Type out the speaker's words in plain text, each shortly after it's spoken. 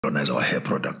Decolonize our hair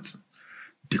products,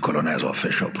 decolonize our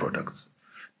facial products,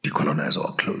 decolonize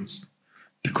our clothes,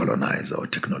 decolonize our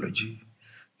technology,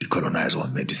 decolonize our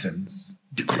medicines,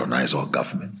 decolonize our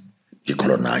governments,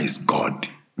 decolonize God,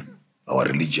 our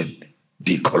religion,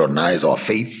 decolonize our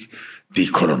faith,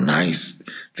 decolonize.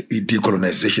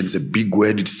 Decolonization is a big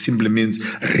word. It simply means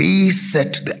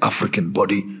reset the African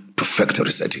body to factory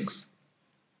settings.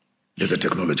 As a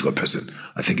technological person,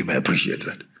 I think you may appreciate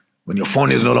that. When your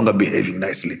phone is no longer behaving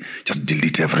nicely, just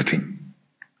delete everything.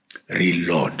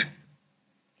 Reload.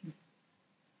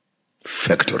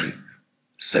 Factory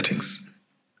settings.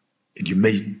 And you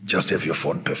may just have your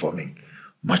phone performing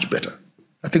much better.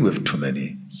 I think we have too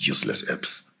many useless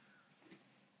apps.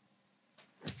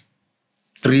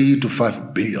 $3 to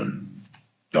 $5 billion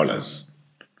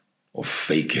of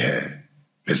fake hair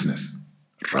business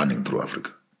running through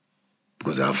Africa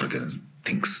because the Africans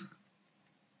thinks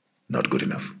not good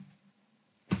enough.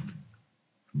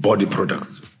 Body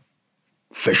products,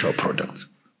 facial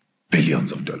products,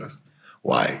 billions of dollars.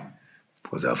 Why?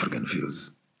 Because the African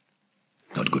feels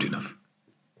not good enough.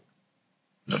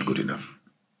 Not good enough.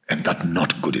 And that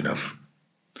not good enough,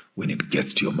 when it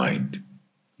gets to your mind,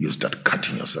 you start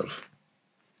cutting yourself,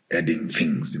 adding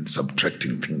things and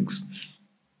subtracting things,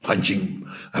 punching.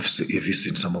 Have you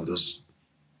seen some of those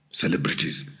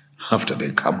celebrities after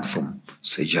they come from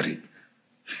surgery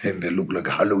and they look like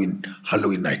Halloween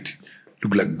night,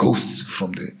 look like ghosts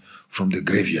from the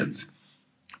graveyards?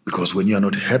 Because when you are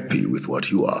not happy with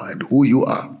what you are and who you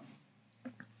are,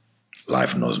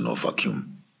 life knows no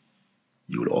vacuum.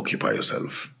 You will occupy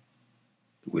yourself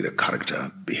with the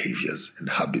character, behaviors, and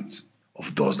habits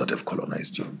of those that have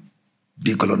colonized you.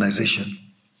 Decolonization,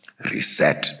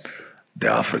 reset the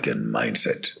African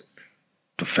mindset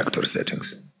to factory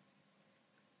settings.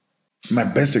 My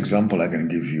best example I can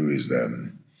give you is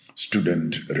the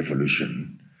student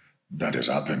revolution that has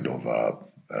happened over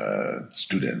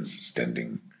students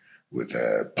standing with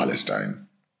Palestine,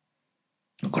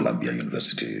 Columbia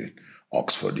University,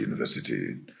 Oxford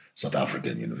University, South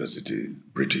African University,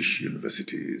 British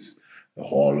universities. The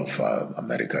whole of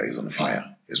America is on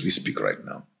fire as we speak right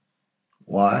now.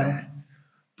 Why?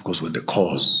 Because when the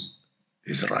cause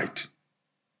is right,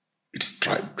 it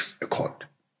strikes a chord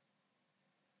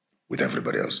with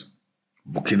everybody else.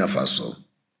 Burkina Faso,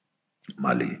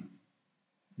 Mali,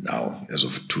 now as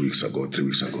of 3 weeks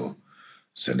ago,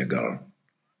 Senegal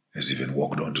has even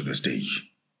walked onto the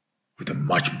stage with a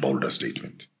much bolder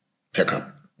statement. Pack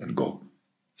up and go.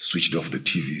 Switched off the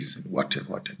TVs and what,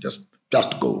 and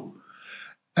just go.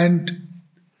 And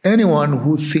anyone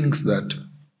who thinks that,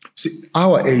 see,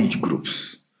 our age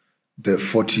groups, the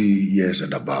 40 years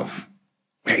and above,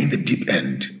 we're in the deep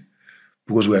end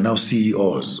because we are now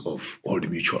CEOs of Old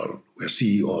Mutual. We are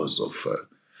CEOs of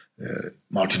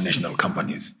multinational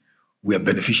companies. We are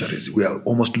beneficiaries. We are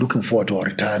almost looking forward to our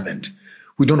retirement.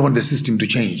 We don't want the system to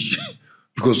change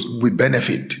because we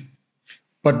benefit.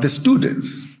 But the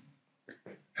students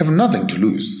have nothing to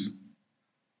lose.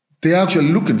 They're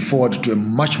actually looking forward to a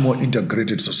much more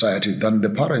integrated society than the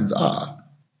parents are.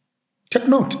 Take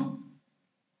note,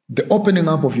 the opening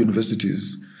up of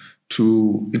universities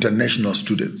to international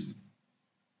students.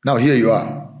 Now here you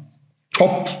are,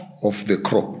 top of the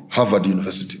crop, Harvard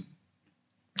University,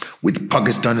 with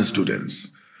Pakistani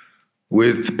students,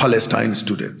 with Palestine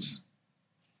students,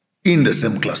 in the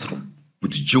same classroom,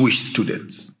 with Jewish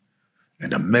students,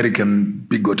 and American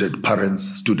bigoted parents,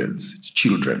 students,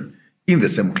 children, in the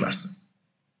same class.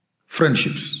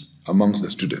 Friendships amongst the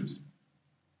students.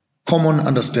 Common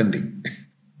understanding.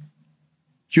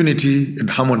 Unity and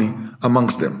harmony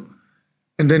amongst them.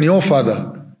 And then your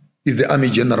father is the army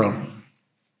general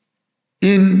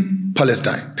in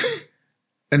Palestine.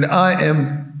 And I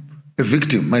am a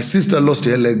victim. My sister lost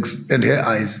her legs and her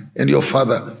eyes, and your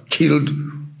father killed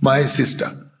my sister.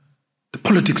 The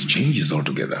politics changes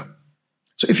altogether.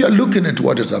 So if you're looking at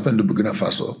what has happened to Burkina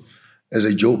Faso as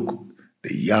a joke,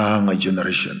 the younger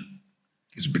generation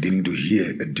is beginning to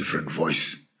hear a different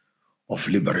voice of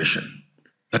liberation.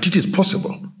 That it is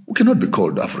possible. We cannot be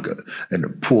called Africa and a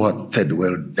poor, third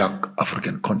world, dark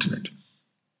African continent.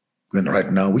 When right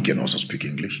now we can also speak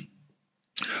English.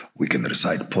 We can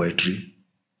recite poetry.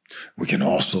 We can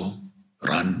also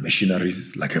run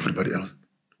machineries like everybody else.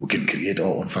 We can create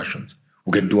our own fashions.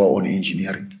 We can do our own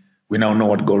engineering. We now know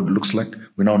what gold looks like.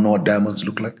 We now know what diamonds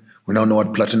look like. We now know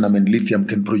what platinum and lithium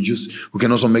can produce. We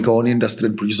can also make our own industry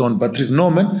and produce our own batteries. No,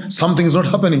 man, something is not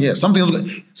happening here.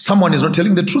 Someone is not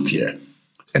telling the truth here.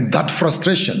 And that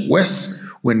frustration, worse,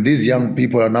 when these young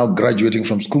people are now graduating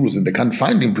from schools and they can't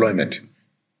find employment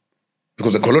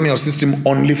because the colonial system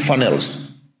only funnels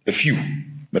a few.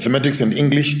 Mathematics and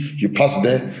English, you pass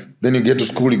there, Then you get to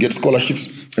school, you get scholarships,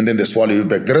 and then they swallow you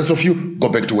back. The rest of you go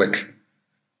back to work.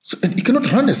 So, and you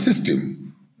cannot run a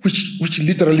system which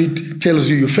literally tells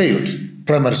you failed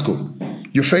primary school,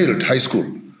 you failed high school,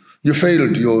 you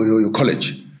failed your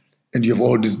college, and you have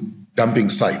all these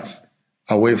dumping sites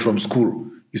away from school.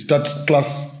 You start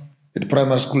class at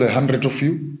primary school, 100 of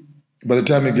you. By the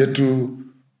time you get to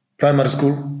primary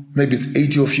school, maybe it's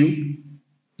 80 of you.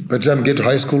 By the time you get to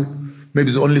high school, maybe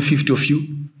it's only 50 of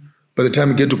you. By the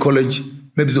time you get to college,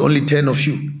 maybe it's only 10 of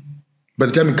you. By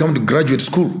the time you come to graduate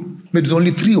school, maybe it's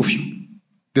only 3 of you.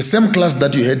 The same class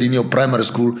that you had in your primary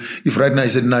school, if right now you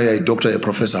said, now you're a doctor, a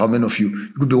professor, how many of you?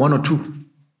 It could be 1 or 2.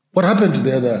 What happened to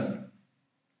the other?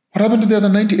 What happened to the other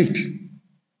 98?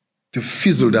 They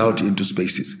fizzled out into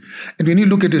spaces. And when you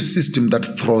look at a system that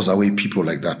throws away people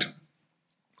like that,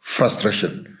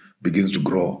 frustration begins to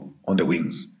grow on the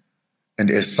wings. And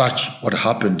as such, what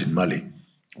happened in Mali,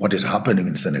 what is happening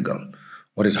in Senegal,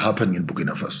 what is happening in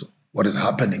Burkina Faso, what is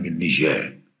happening in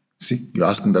Niger? See, you're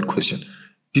asking that question.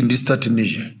 Didn't this start in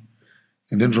Niger?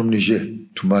 And then from Niger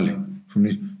to Mali, from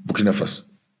Burkina Faso,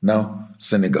 now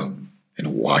Senegal.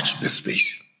 And watch the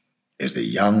space as the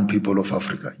young people of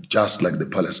Africa, just like the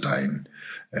Palestine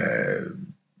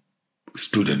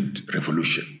student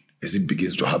revolution, as it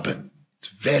begins to happen. It's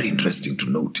very interesting to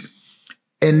note.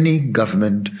 Any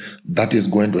government that is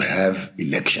going to have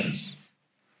elections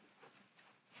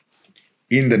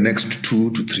in the next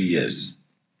 2 to 3 years,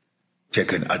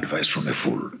 take an advice from a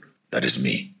fool, that is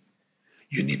me.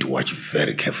 You need to watch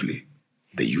very carefully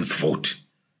the youth vote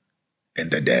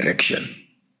and the direction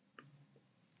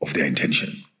of their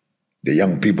intentions. The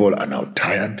young people are now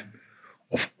tired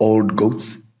of old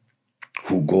goats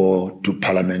who go to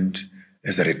parliament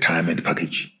as a retirement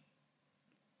package,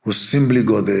 who simply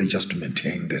go there just to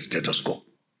maintain the status quo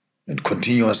and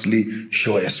continuously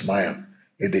show a smile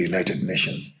at the United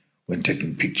Nations when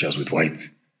taking pictures with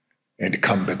whites, and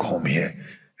come back home here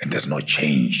and there's no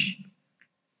change.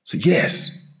 So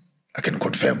yes, I can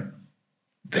confirm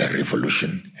the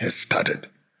revolution has started.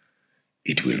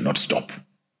 It will not stop.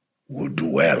 We'll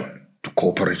do well to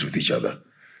cooperate with each other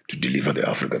to deliver the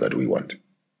Africa that we want.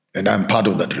 And I'm part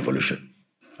of that revolution.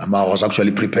 I was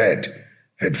actually prepared.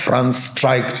 Had France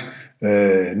striked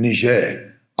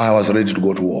Niger, I was ready to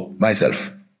go to war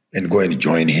myself and go and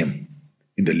join him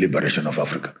in the liberation of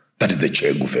Africa. That is the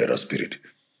Che Guevara spirit.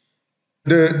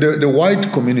 The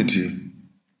white community,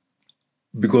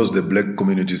 because the black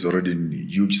community is already in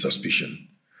huge suspicion,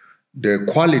 the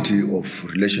quality of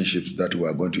relationships that we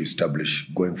are going to establish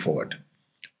going forward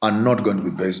are not going to be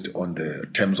based on the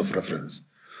terms of reference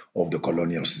of the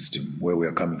colonial system where we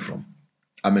are coming from.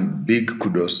 I mean, big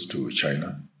kudos to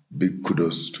China, big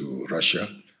kudos to Russia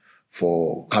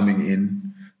for coming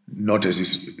in, not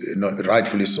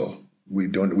rightfully so. We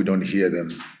don't hear them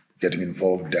getting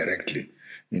involved directly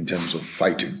in terms of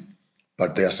fighting,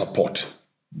 but their support,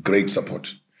 great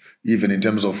support. Even in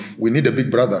terms of, we need a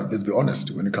big brother, let's be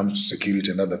honest, when it comes to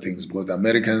security and other things, because the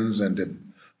Americans and the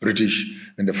British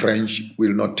and the French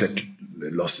will not take the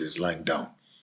losses lying down.